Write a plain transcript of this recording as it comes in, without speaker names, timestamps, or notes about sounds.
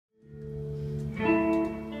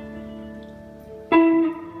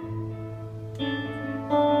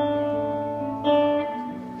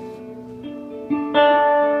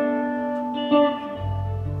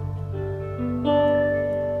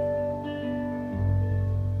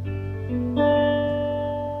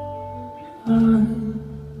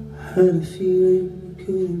Had a feeling we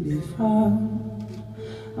couldn't be found.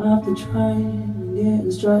 After trying and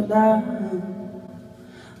getting struck down,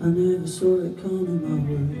 I never saw it coming my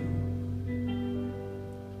way.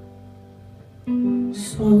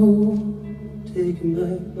 So, taken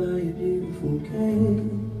back by a beautiful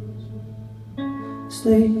gaze,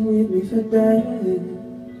 staying with me for days.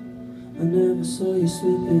 I never saw you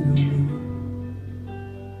slipping away.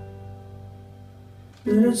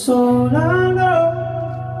 But it's all I know.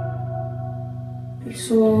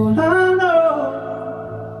 It's all I know.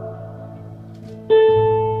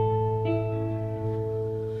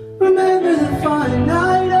 Remember the fine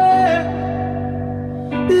night,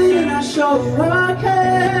 didn't I show I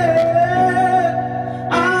care?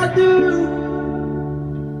 I do.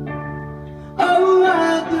 Oh,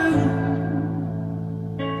 I do.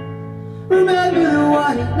 Remember the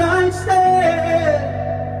white night stare,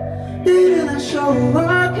 didn't I show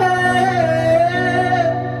I care?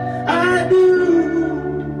 I do.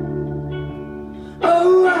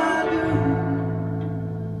 Oh, I do.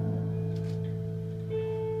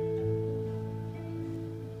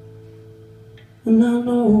 And I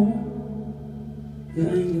know you're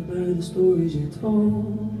angered by the stories you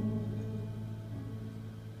told.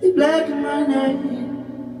 They blacken my name.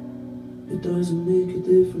 It doesn't make a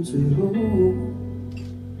difference at all.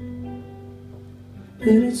 But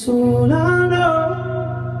it's all I know.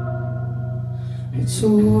 It's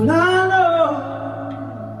all I know.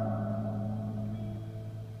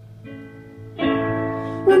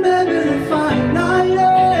 Remember the fine night,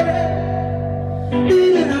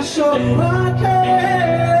 didn't I show I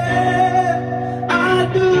care?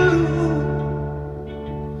 I do.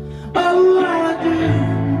 Oh, I do.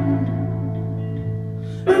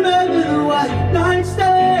 Remember the white night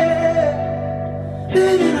stare,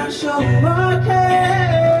 didn't I show I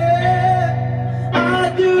care? I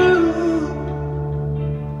do.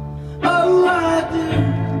 Oh, I do.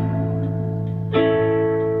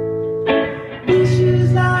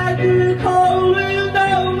 Wishes like a cold wind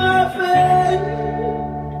down my face.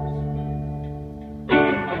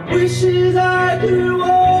 Wishes I could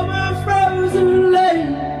warm a frozen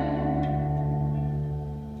lake.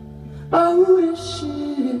 Oh,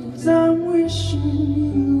 wishes, I'm wishing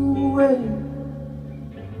you away.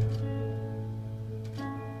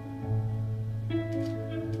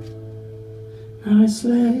 Now it's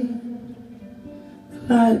late, the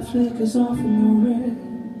light flickers off in the red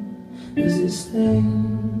as it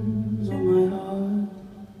stains on my heart.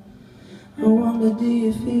 I wonder, do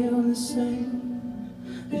you feel the same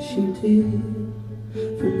as you did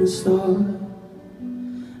from the start?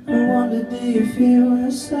 I wonder, do you feel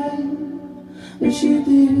the same as you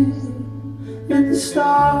did at the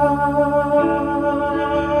start?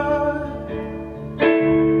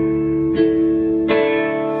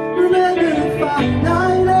 Remember the fine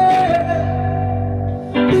night,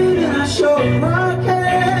 didn't I show I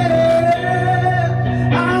care?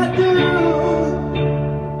 I do.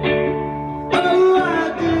 Oh, I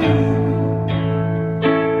do.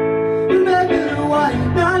 Remember the white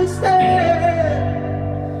night stare,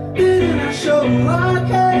 didn't I show I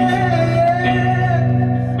care?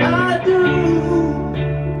 I do.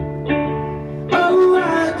 Oh, I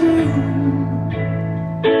do.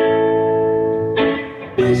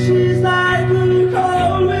 Wishes like a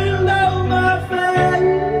cold wind down my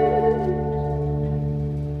face.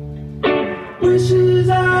 Wishes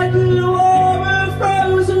I could warm a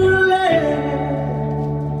frozen lake.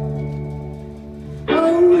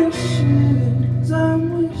 Oh, wishes, I'm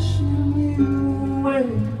wishing you away.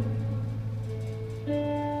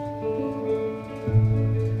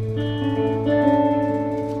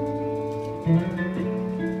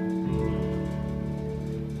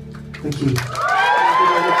 Thank you. Thank you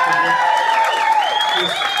very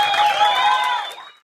much.